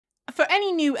For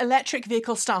any new electric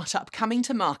vehicle startup coming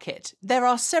to market, there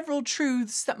are several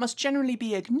truths that must generally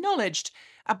be acknowledged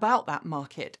about that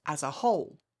market as a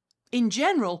whole. In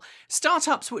general,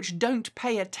 startups which don't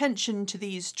pay attention to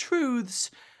these truths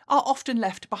are often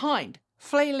left behind,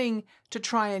 flailing to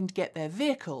try and get their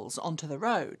vehicles onto the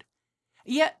road.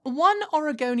 Yet one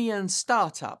Oregonian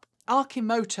startup,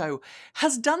 Arcimoto,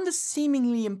 has done the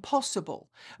seemingly impossible: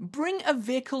 bring a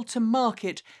vehicle to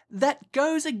market that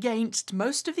goes against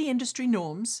most of the industry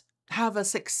norms, have a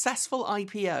successful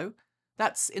IPO,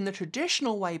 that's in the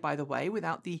traditional way, by the way,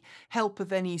 without the help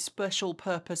of any special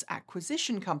purpose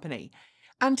acquisition company,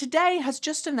 and today has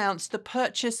just announced the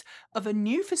purchase of a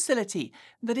new facility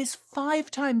that is 5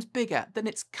 times bigger than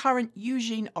its current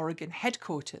Eugene, Oregon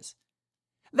headquarters.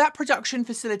 That production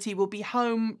facility will be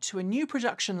home to a new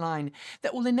production line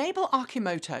that will enable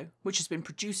Arcimoto, which has been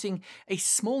producing a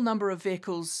small number of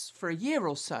vehicles for a year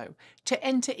or so, to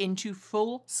enter into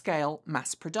full-scale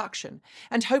mass production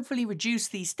and hopefully reduce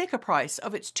the sticker price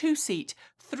of its 2-seat,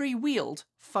 3-wheeled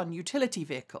fun utility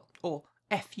vehicle, or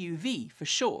FUV for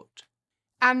short.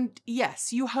 And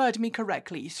yes, you heard me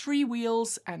correctly, 3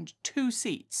 wheels and 2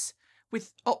 seats,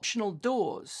 with optional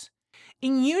doors.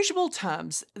 In usual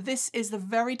terms, this is the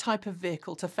very type of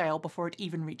vehicle to fail before it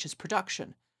even reaches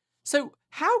production. So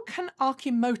how can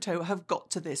Arcimoto have got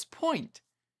to this point?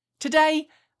 Today,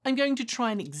 I'm going to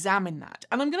try and examine that,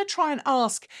 and I'm going to try and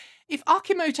ask if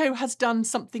Arcimoto has done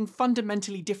something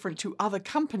fundamentally different to other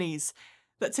companies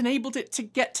that's enabled it to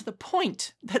get to the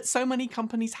point that so many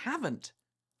companies haven't.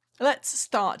 Let's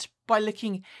start by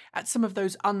looking at some of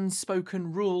those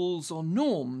unspoken rules or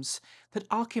norms that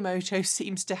Arcimoto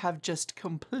seems to have just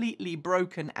completely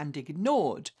broken and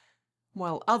ignored,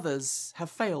 while others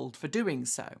have failed for doing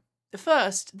so.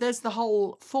 First, there's the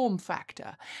whole form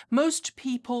factor. Most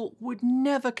people would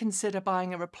never consider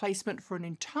buying a replacement for an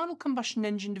internal combustion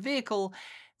engined vehicle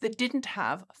that didn't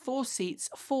have 4 seats,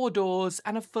 4 doors,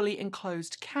 and a fully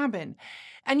enclosed cabin.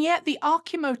 And yet the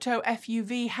Arcimoto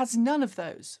FUV has none of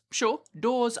those. Sure,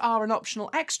 doors are an optional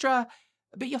extra,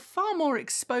 but you're far more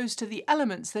exposed to the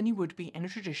elements than you would be in a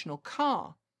traditional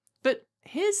car. But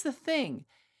here's the thing.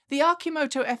 The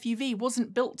Arcimoto FUV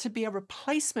wasn't built to be a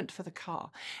replacement for the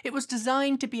car. It was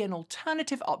designed to be an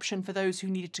alternative option for those who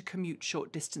needed to commute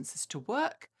short distances to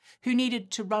work, who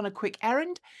needed to run a quick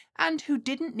errand, and who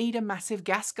didn't need a massive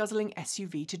gas-guzzling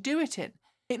SUV to do it in.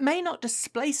 It may not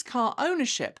displace car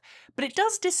ownership, but it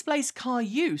does displace car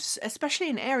use, especially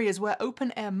in areas where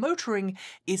open-air motoring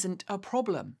isn't a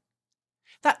problem.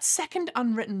 That second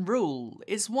unwritten rule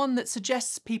is one that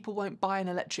suggests people won't buy an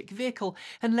electric vehicle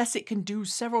unless it can do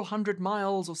several hundred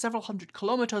miles or several hundred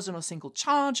kilometres on a single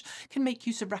charge, can make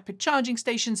use of rapid charging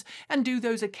stations, and do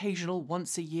those occasional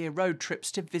once-a-year road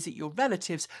trips to visit your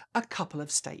relatives a couple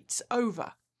of states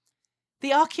over.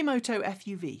 The Arcimoto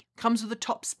FUV comes with a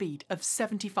top speed of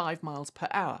 75 miles per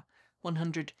hour,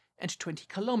 120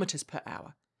 kilometres per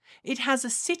hour. It has a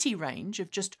city range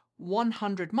of just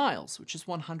 100 miles, which is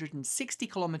 160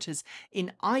 kilometres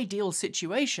in ideal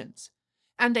situations,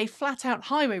 and a flat-out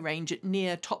highway range at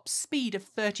near top speed of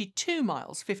 32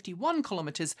 miles, 51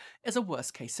 kilometres, is a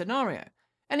worst-case scenario.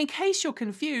 And in case you're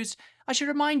confused, I should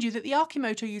remind you that the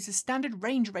Arcimoto uses standard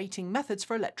range rating methods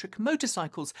for electric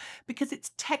motorcycles because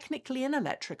it's technically an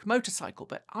electric motorcycle,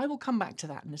 but I will come back to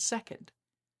that in a second.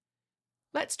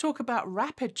 Let's talk about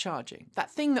rapid charging, that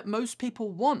thing that most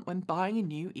people want when buying a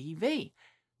new EV.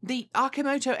 The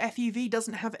Arcimoto FUV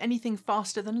doesn't have anything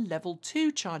faster than level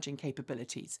 2 charging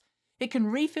capabilities. It can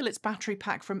refill its battery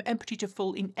pack from empty to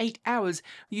full in 8 hours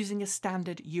using a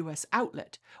standard US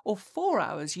outlet, or 4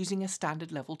 hours using a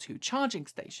standard level 2 charging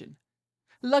station.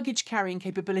 Luggage carrying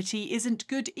capability isn't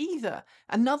good either.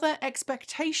 Another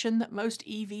expectation that most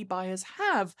EV buyers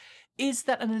have is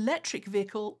that an electric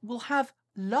vehicle will have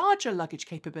larger luggage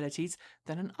capabilities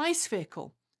than an ICE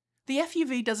vehicle. The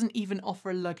FUV doesn't even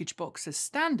offer a luggage box as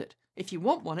standard. If you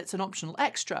want one, it's an optional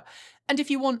extra. And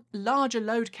if you want larger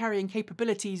load-carrying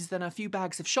capabilities than a few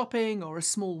bags of shopping or a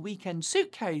small weekend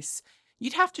suitcase,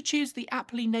 you'd have to choose the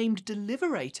aptly named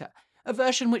Deliverator, a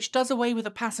version which does away with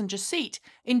a passenger seat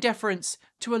in deference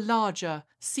to a larger,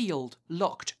 sealed,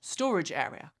 locked storage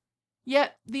area.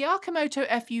 Yet, the Arcimoto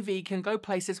FUV can go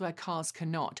places where cars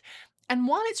cannot. And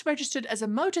while it's registered as a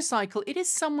motorcycle, it is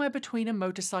somewhere between a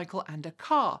motorcycle and a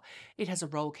car. It has a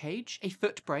roll cage, a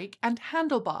foot brake, and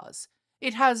handlebars.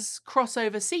 It has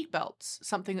crossover seatbelts,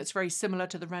 something that's very similar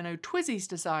to the Renault Twizy's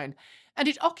design, and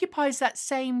it occupies that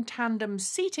same tandem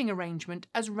seating arrangement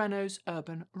as Renault's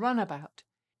urban runabout.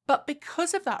 But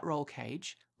because of that roll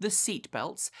cage, the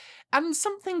seatbelts, and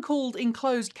something called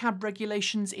enclosed cab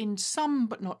regulations in some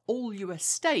but not all US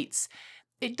states,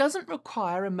 It doesn't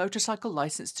require a motorcycle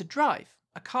license to drive.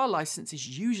 A car license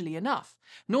is usually enough,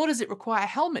 nor does it require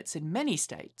helmets in many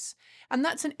states. And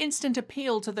that's an instant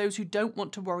appeal to those who don't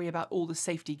want to worry about all the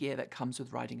safety gear that comes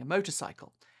with riding a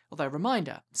motorcycle. Although,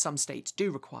 reminder, some states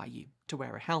do require you to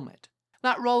wear a helmet.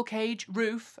 That roll cage,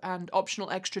 roof, and optional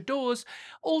extra doors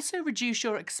also reduce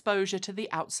your exposure to the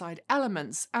outside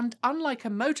elements, and unlike a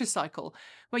motorcycle,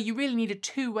 where you really need a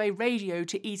two-way radio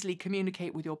to easily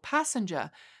communicate with your passenger,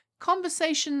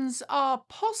 conversations are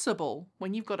possible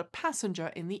when you've got a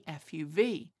passenger in the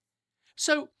FUV.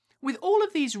 So, with all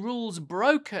of these rules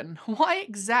broken, why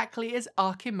exactly is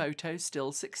Arcimoto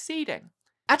still succeeding?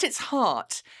 At its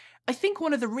heart, I think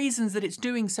one of the reasons that it's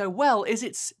doing so well is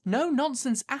its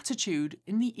no-nonsense attitude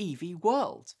in the EV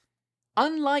world.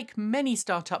 Unlike many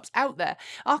startups out there,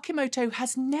 Arcimoto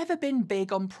has never been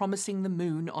big on promising the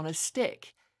moon on a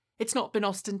stick. It's not been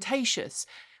ostentatious,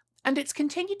 and it's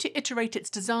continued to iterate its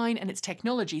design and its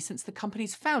technology since the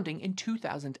company's founding in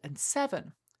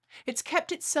 2007. It's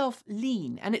kept itself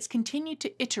lean, and it's continued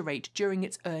to iterate during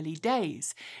its early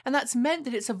days, and that's meant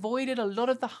that it's avoided a lot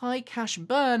of the high cash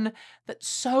burn that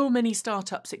so many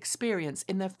startups experience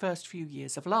in their first few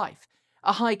years of life,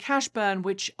 a high cash burn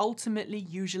which ultimately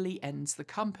usually ends the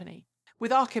company. With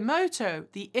Arcimoto,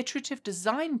 the iterative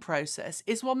design process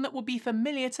is one that will be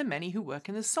familiar to many who work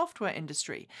in the software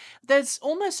industry. There's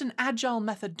almost an agile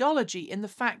methodology in the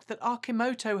fact that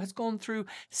Arcimoto has gone through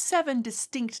 7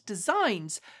 distinct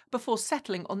designs before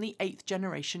settling on the 8th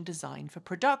generation design for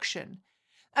production.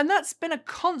 And that's been a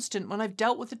constant when I've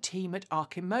dealt with the team at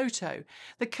Arcimoto.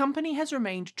 The company has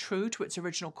remained true to its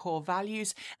original core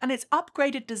values, and it's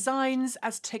upgraded designs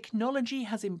as technology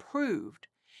has improved.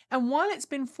 And while it's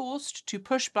been forced to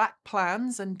push back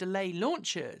plans and delay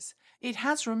launches, it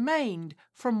has remained,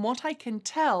 from what I can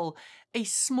tell, a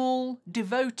small,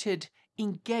 devoted,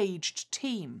 engaged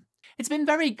team. It's been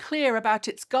very clear about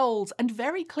its goals and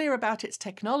very clear about its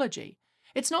technology.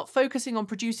 It's not focusing on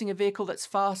producing a vehicle that's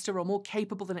faster or more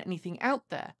capable than anything out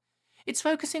there. It's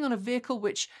focusing on a vehicle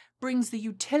which brings the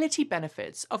utility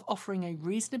benefits of offering a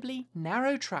reasonably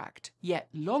narrow-tracked, yet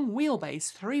long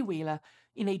wheelbase three-wheeler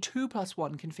in a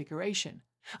 2+1 configuration.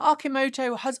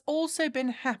 Arcimoto has also been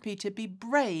happy to be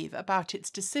brave about its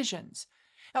decisions.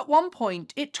 At one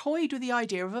point, it toyed with the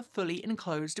idea of a fully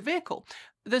enclosed vehicle,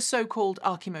 the so-called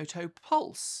Arcimoto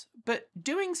Pulse, but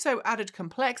doing so added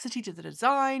complexity to the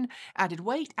design, added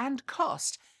weight and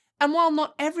cost. And while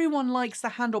not everyone likes the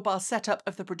handlebar setup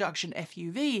of the production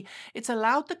FUV, it's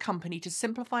allowed the company to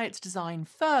simplify its design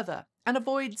further and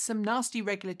avoid some nasty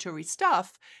regulatory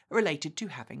stuff related to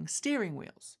having steering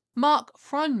wheels. Mark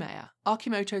Frohnmayer,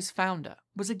 Arcimoto's founder,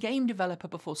 was a game developer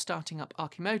before starting up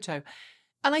Arcimoto,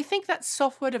 and I think that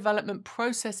software development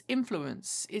process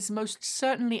influence is most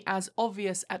certainly as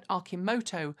obvious at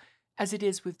Arcimoto as it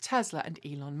is with Tesla and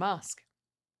Elon Musk.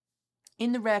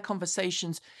 In the rare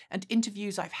conversations and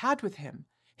interviews I've had with him,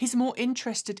 he's more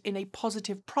interested in a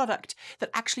positive product that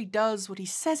actually does what he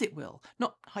says it will,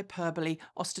 not hyperbole,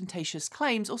 ostentatious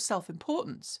claims, or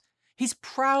self-importance. He's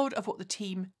proud of what the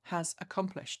team has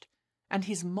accomplished, and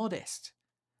he's modest.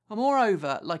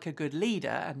 Moreover, like a good leader,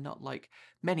 and not like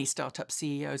many startup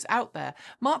CEOs out there,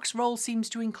 Mark's role seems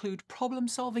to include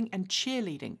problem-solving and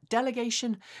cheerleading,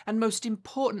 delegation, and most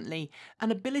importantly, an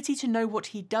ability to know what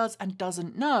he does and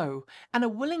doesn't know, and a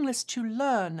willingness to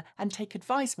learn and take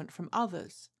advisement from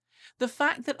others. The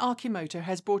fact that Arcimoto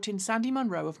has brought in Sandy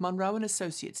Munro of Munro &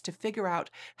 Associates to figure out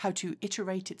how to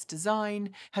iterate its design,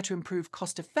 how to improve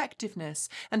cost-effectiveness,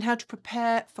 and how to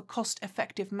prepare for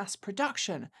cost-effective mass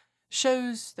production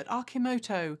shows that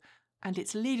Arcimoto and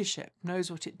its leadership knows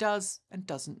what it does and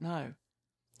doesn't know.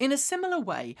 In a similar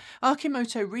way,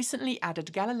 Arcimoto recently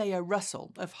added Galileo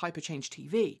Russell of Hyperchange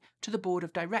TV to the board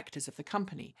of directors of the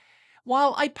company.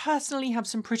 While I personally have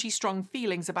some pretty strong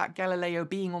feelings about Galileo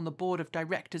being on the board of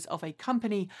directors of a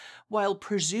company, while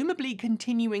presumably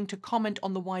continuing to comment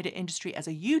on the wider industry as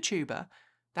a YouTuber,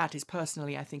 that is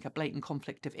personally, I think, a blatant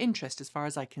conflict of interest as far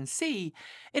as I can see,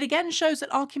 it again shows that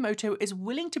Arcimoto is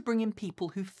willing to bring in people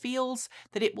who feels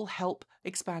that it will help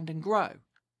expand and grow.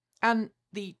 And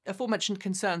the aforementioned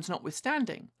concerns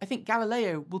notwithstanding, I think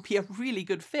Galileo will be a really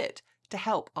good fit to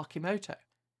help Arcimoto.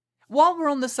 While we're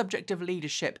on the subject of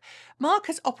leadership, Mark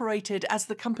has operated as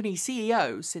the company's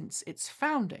CEO since its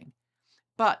founding.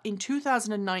 But in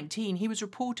 2019, he was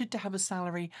reported to have a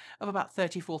salary of about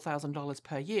 $34,000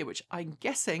 per year, which I'm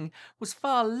guessing was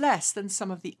far less than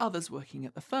some of the others working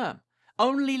at the firm.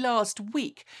 Only last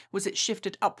week was it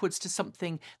shifted upwards to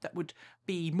something that would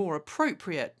be more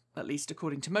appropriate, at least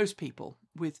according to most people,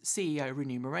 with CEO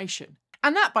remuneration.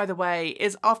 And that, by the way,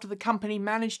 is after the company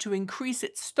managed to increase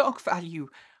its stock value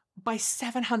by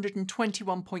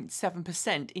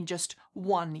 721.7% in just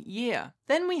 1 year.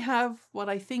 Then we have what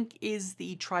I think is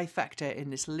the trifecta in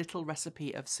this little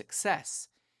recipe of success.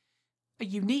 A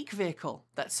unique vehicle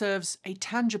that serves a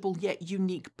tangible yet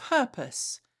unique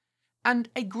purpose, and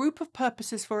a group of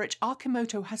purposes for which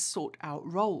Arcimoto has sought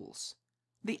out roles.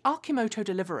 The Arcimoto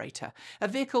Deliverator, a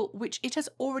vehicle which it has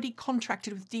already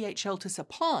contracted with DHL to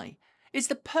supply, is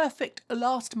the perfect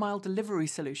last-mile delivery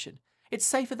solution. It's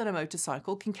safer than a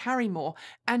motorcycle, can carry more,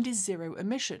 and is zero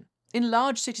emission. In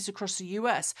large cities across the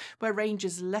US, where range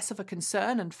is less of a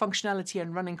concern and functionality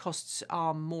and running costs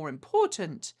are more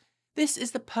important, this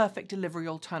is the perfect delivery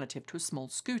alternative to a small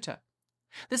scooter.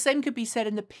 The same could be said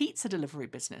in the pizza delivery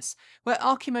business, where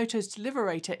Arcimoto's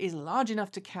Deliverator is large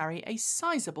enough to carry a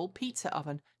sizable pizza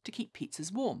oven to keep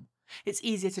pizzas warm. It's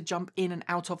easier to jump in and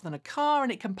out of than a car,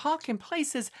 and it can park in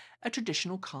places a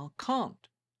traditional car can't.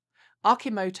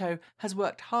 Arcimoto has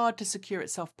worked hard to secure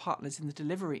itself partners in the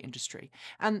delivery industry,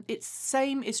 and its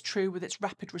same is true with its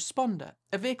Rapid Responder,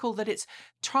 a vehicle that it's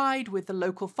tried with the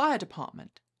local fire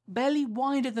department. Barely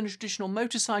wider than a traditional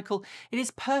motorcycle, it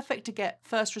is perfect to get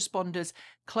first responders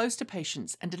close to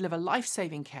patients and deliver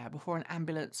life-saving care before an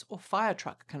ambulance or fire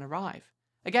truck can arrive.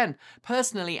 Again,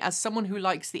 personally, as someone who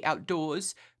likes the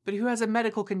outdoors, but who has a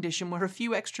medical condition where a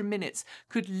few extra minutes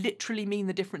could literally mean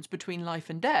the difference between life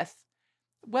and death,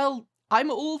 well,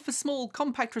 I'm all for small,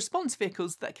 compact response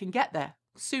vehicles that can get there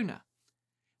sooner.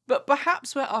 But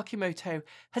perhaps where Arcimoto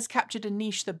has captured a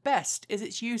niche the best is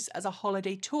its use as a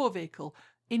holiday tour vehicle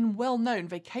in well-known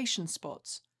vacation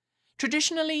spots.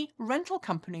 Traditionally, rental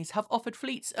companies have offered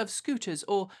fleets of scooters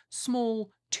or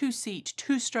small, two-seat,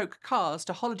 two-stroke cars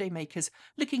to holidaymakers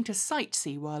looking to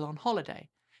sightsee while on holiday,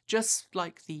 just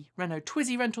like the Renault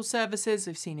Twizy rental services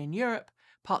we've seen in Europe,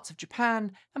 parts of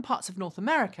Japan, and parts of North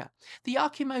America. The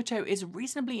Arcimoto is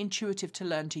reasonably intuitive to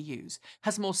learn to use,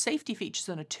 has more safety features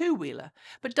than a two-wheeler,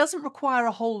 but doesn't require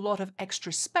a whole lot of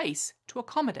extra space to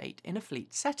accommodate in a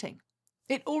fleet setting.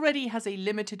 It already has a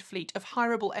limited fleet of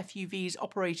hireable FUVs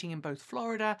operating in both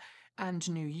Florida and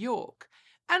New York.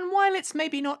 And while it's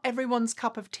maybe not everyone's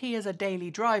cup of tea as a daily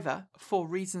driver, for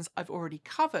reasons I've already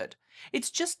covered,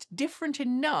 it's just different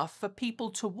enough for people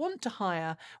to want to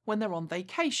hire when they're on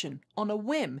vacation, on a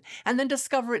whim, and then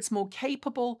discover it's more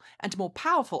capable and more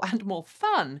powerful and more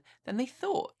fun than they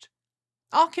thought.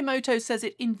 Arcimoto says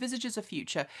it envisages a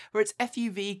future where its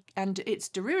FUV and its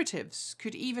derivatives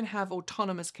could even have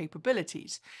autonomous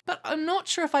capabilities. But I'm not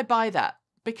sure if I buy that,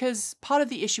 because part of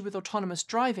the issue with autonomous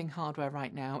driving hardware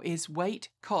right now is weight,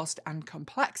 cost, and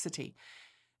complexity.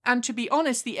 And to be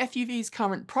honest, the FUV's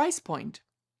current price point,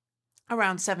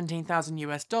 around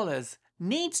 $17,000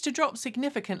 needs to drop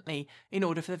significantly in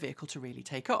order for the vehicle to really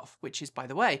take off, which is, by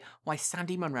the way, why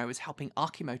Sandy Munro is helping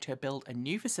Arcimoto build a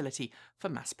new facility for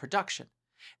mass production.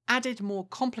 Added more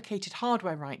complicated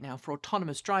hardware right now for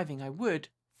autonomous driving, I would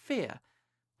fear,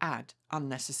 add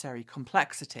unnecessary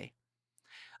complexity.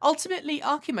 Ultimately,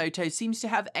 Arcimoto seems to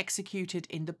have executed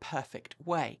in the perfect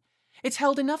way. It's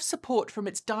held enough support from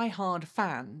its die-hard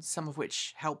fans, some of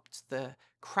which helped the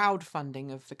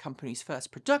crowdfunding of the company's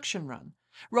first production run,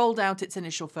 rolled out its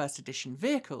initial first edition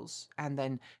vehicles, and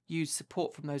then used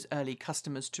support from those early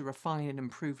customers to refine and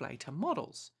improve later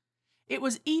models. It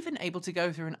was even able to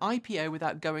go through an IPO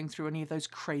without going through any of those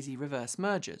crazy reverse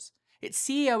mergers. Its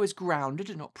CEO is grounded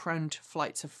and not prone to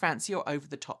flights of fancy or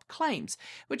over-the-top claims,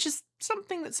 which is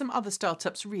something that some other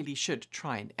startups really should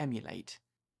try and emulate.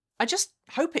 I just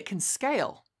hope it can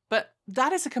scale, but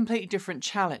that is a completely different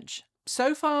challenge.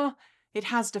 So far, it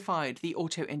has defied the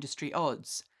auto industry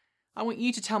odds. I want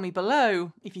you to tell me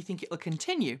below if you think it will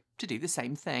continue to do the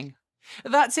same thing.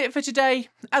 That's it for today.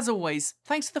 As always,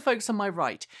 thanks to the folks on my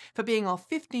right for being our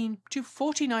 $15 to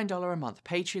 $49 a month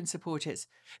Patreon supporters.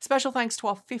 Special thanks to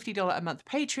our $50 a month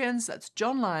Patreons, that's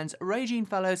John Lyons, Regine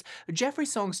Fellows, Jeffrey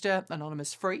Songster,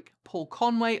 Anonymous Freak, Paul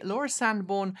Conway, Laura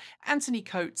Sandborn, Anthony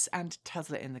Coates, and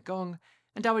Tesla in the Gong.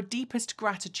 And our deepest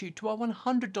gratitude to our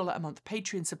 $100 a month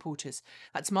Patreon supporters.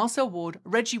 That's Marcel Ward,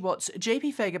 Reggie Watts,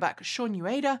 JP Fagerback, Sean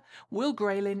Ueda, Will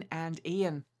Graylin, and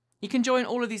Ian. You can join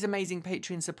all of these amazing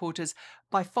Patreon supporters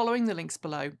by following the links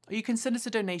below, or you can send us a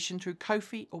donation through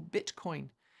Ko-fi or Bitcoin.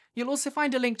 You'll also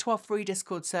find a link to our free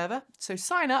Discord server, so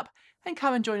sign up and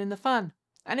come and join in the fun.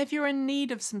 And if you're in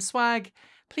need of some swag,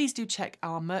 please do check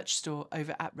our merch store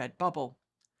over at Redbubble.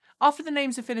 After the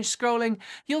names are finished scrolling,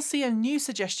 you'll see a new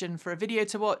suggestion for a video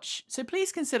to watch, so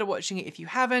please consider watching it if you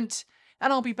haven't,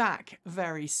 and I'll be back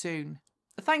very soon.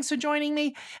 Thanks for joining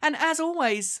me, and as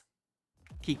always,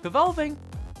 keep evolving!